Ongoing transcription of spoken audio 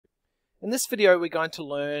In this video, we're going to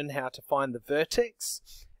learn how to find the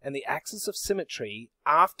vertex and the axis of symmetry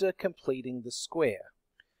after completing the square.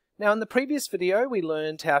 Now, in the previous video, we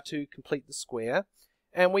learned how to complete the square,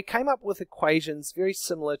 and we came up with equations very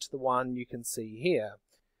similar to the one you can see here.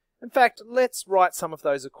 In fact, let's write some of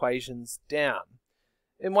those equations down.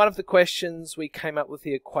 In one of the questions, we came up with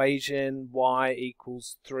the equation y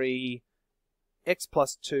equals 3 x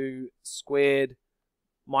plus 2 squared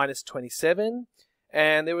minus 27.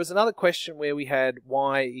 And there was another question where we had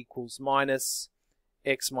y equals minus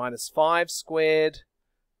x minus 5 squared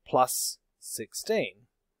plus 16.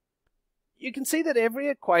 You can see that every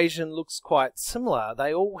equation looks quite similar.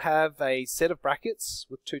 They all have a set of brackets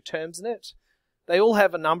with two terms in it. They all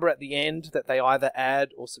have a number at the end that they either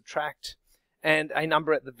add or subtract, and a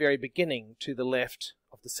number at the very beginning to the left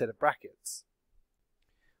of the set of brackets.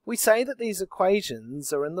 We say that these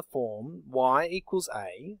equations are in the form y equals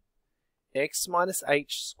a x minus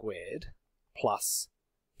h squared plus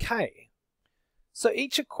k. So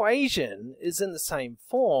each equation is in the same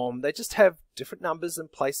form, they just have different numbers in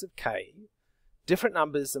place of k, different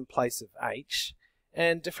numbers in place of h,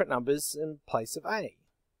 and different numbers in place of a.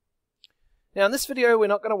 Now in this video we're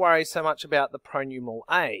not going to worry so much about the pronumeral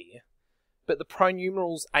a, but the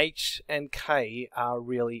pronumerals h and k are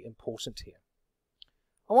really important here.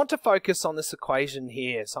 I want to focus on this equation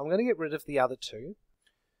here, so I'm going to get rid of the other two.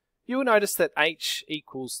 You will notice that h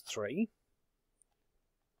equals 3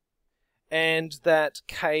 and that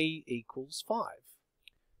k equals 5.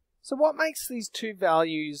 So what makes these two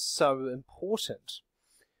values so important?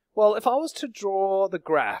 Well, if I was to draw the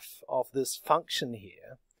graph of this function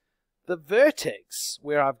here, the vertex,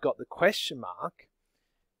 where I've got the question mark,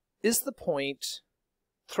 is the point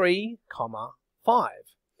 3, 5,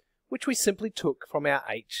 which we simply took from our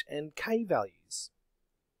h and k values.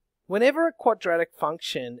 Whenever a quadratic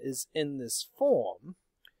function is in this form,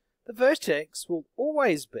 the vertex will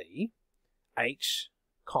always be h,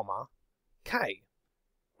 k.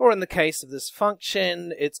 Or in the case of this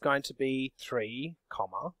function, it's going to be 3,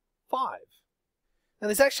 5. Now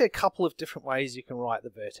there's actually a couple of different ways you can write the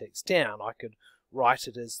vertex down. I could write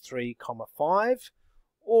it as 3, 5,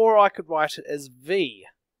 or I could write it as v,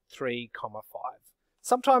 3, 5.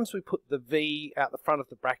 Sometimes we put the v out the front of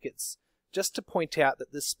the brackets just to point out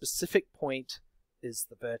that this specific point is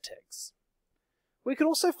the vertex. We could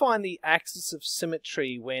also find the axis of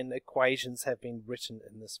symmetry when equations have been written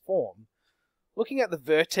in this form. Looking at the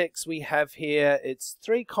vertex we have here, it's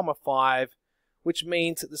 3, 5, which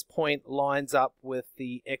means that this point lines up with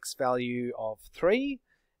the x value of 3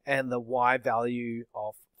 and the y value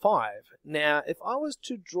of 5. Now, if I was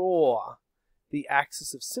to draw the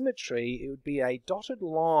axis of symmetry, it would be a dotted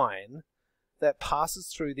line that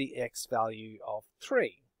passes through the x value of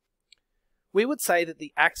 3. We would say that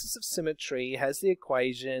the axis of symmetry has the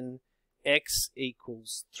equation x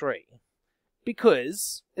equals 3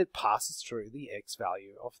 because it passes through the x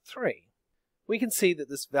value of 3. We can see that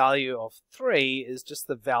this value of 3 is just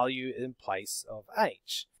the value in place of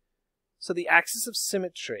h. So the axis of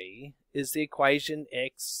symmetry is the equation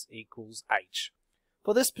x equals h.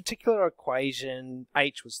 For this particular equation,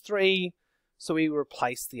 h was 3, so we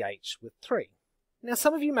replace the h with 3. Now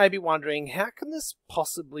some of you may be wondering, how can this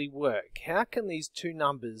possibly work? How can these two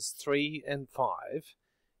numbers, 3 and 5,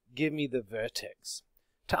 give me the vertex?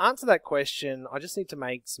 To answer that question, I just need to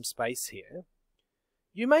make some space here.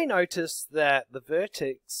 You may notice that the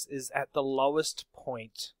vertex is at the lowest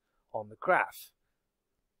point on the graph,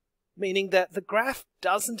 meaning that the graph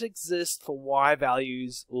doesn't exist for y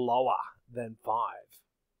values lower than 5.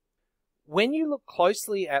 When you look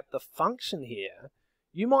closely at the function here,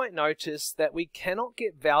 you might notice that we cannot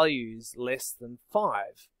get values less than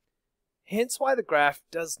 5. Hence why the graph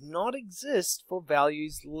does not exist for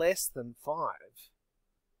values less than 5.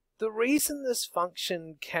 The reason this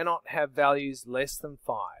function cannot have values less than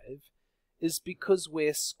 5 is because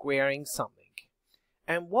we're squaring something.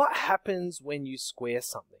 And what happens when you square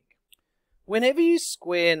something? Whenever you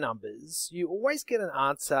square numbers, you always get an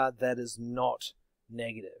answer that is not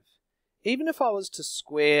negative. Even if I was to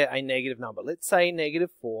square a negative number, let's say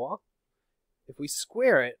 -4, if we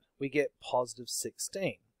square it, we get positive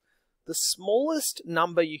 16. The smallest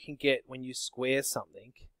number you can get when you square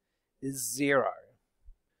something is 0.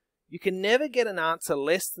 You can never get an answer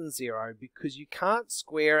less than 0 because you can't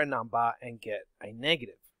square a number and get a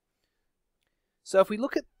negative. So if we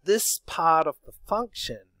look at this part of the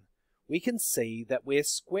function, we can see that we're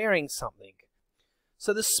squaring something.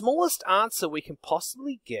 So the smallest answer we can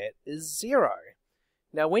possibly get is 0.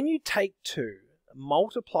 Now when you take 2,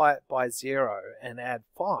 multiply it by 0 and add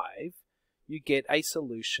 5, you get a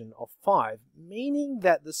solution of 5, meaning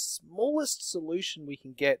that the smallest solution we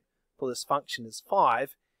can get for this function is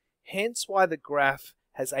 5, hence why the graph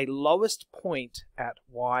has a lowest point at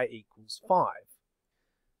y equals 5.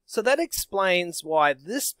 So that explains why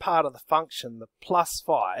this part of the function, the plus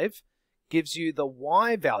 5, gives you the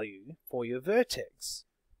y value for your vertex.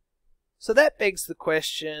 So that begs the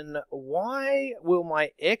question, why will my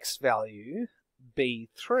x value be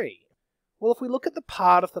 3? Well, if we look at the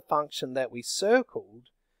part of the function that we circled,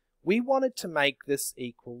 we wanted to make this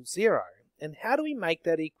equal 0. And how do we make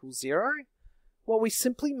that equal 0? Well, we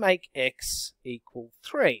simply make x equal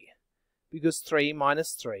 3, because 3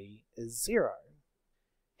 minus 3 is 0.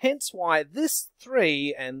 Hence why this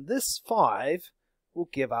 3 and this 5 will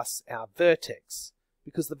give us our vertex,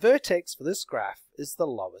 because the vertex for this graph is the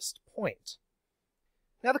lowest point.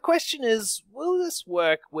 Now the question is, will this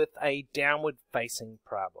work with a downward facing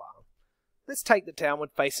parabola? Let's take the downward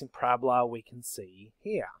facing parabola we can see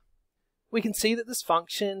here. We can see that this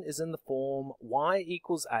function is in the form y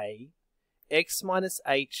equals a, x minus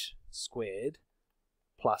h squared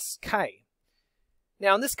plus k.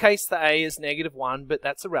 Now in this case the a is -1, but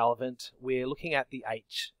that's irrelevant. We're looking at the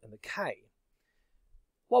h and the k.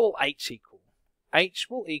 What will h equal? H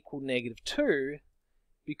will equal -2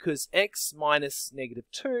 because x minus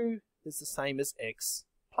 -2 is the same as x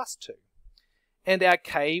plus 2. And our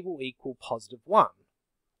k will equal +1.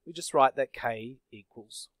 We just write that k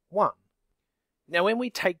equals 1. Now when we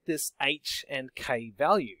take this h and k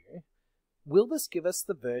value, will this give us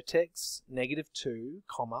the vertex -2,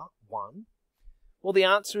 1? Well, the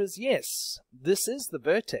answer is yes. This is the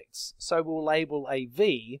vertex, so we'll label a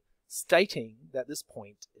v stating that this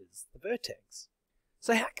point is the vertex.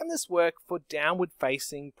 So how can this work for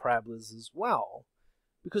downward-facing parabolas as well?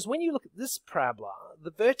 Because when you look at this parabola,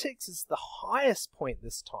 the vertex is the highest point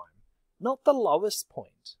this time, not the lowest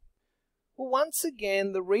point. Well, once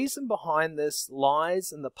again, the reason behind this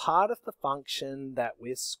lies in the part of the function that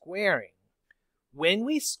we're squaring. When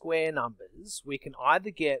we square numbers, we can either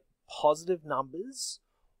get positive numbers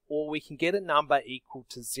or we can get a number equal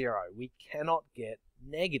to 0. We cannot get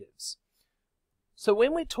negatives. So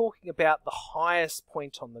when we're talking about the highest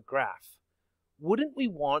point on the graph, wouldn't we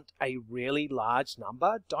want a really large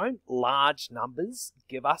number? Don't large numbers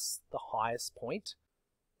give us the highest point?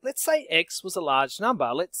 Let's say x was a large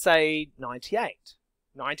number. Let's say 98.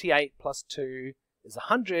 98 plus 2 is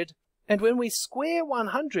 100. And when we square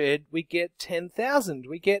 100, we get 10,000.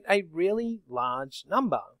 We get a really large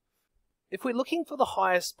number. If we're looking for the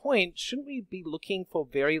highest point, shouldn't we be looking for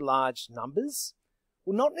very large numbers?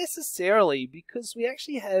 Well, not necessarily, because we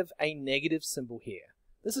actually have a negative symbol here.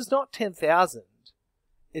 This is not 10,000.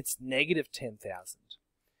 It's -10,000.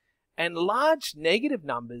 And large negative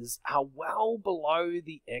numbers are well below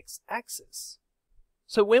the x-axis.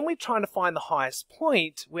 So when we're trying to find the highest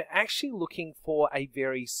point, we're actually looking for a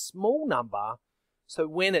very small number. So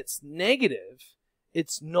when it's negative,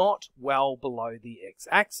 it's not well below the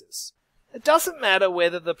x-axis. It doesn't matter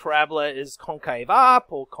whether the parabola is concave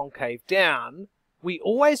up or concave down. We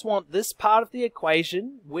always want this part of the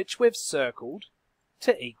equation, which we've circled,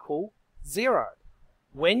 to equal 0.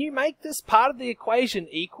 When you make this part of the equation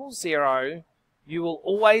equal 0, you will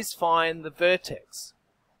always find the vertex,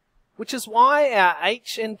 which is why our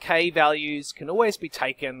h and k values can always be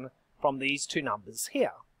taken from these two numbers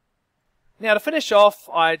here. Now to finish off,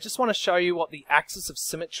 I just want to show you what the axis of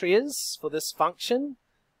symmetry is for this function.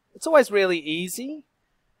 It's always really easy,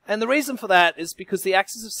 and the reason for that is because the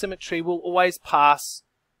axis of symmetry will always pass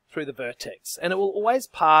through the vertex, and it will always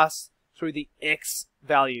pass through the x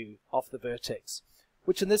value of the vertex,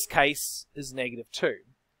 which in this case is -2.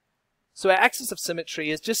 So our axis of symmetry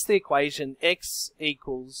is just the equation x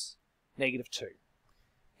equals -2.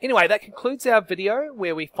 Anyway, that concludes our video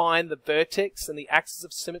where we find the vertex and the axis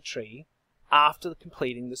of symmetry after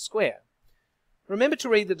completing the square. Remember to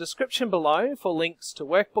read the description below for links to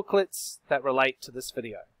workbooklets that relate to this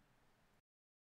video.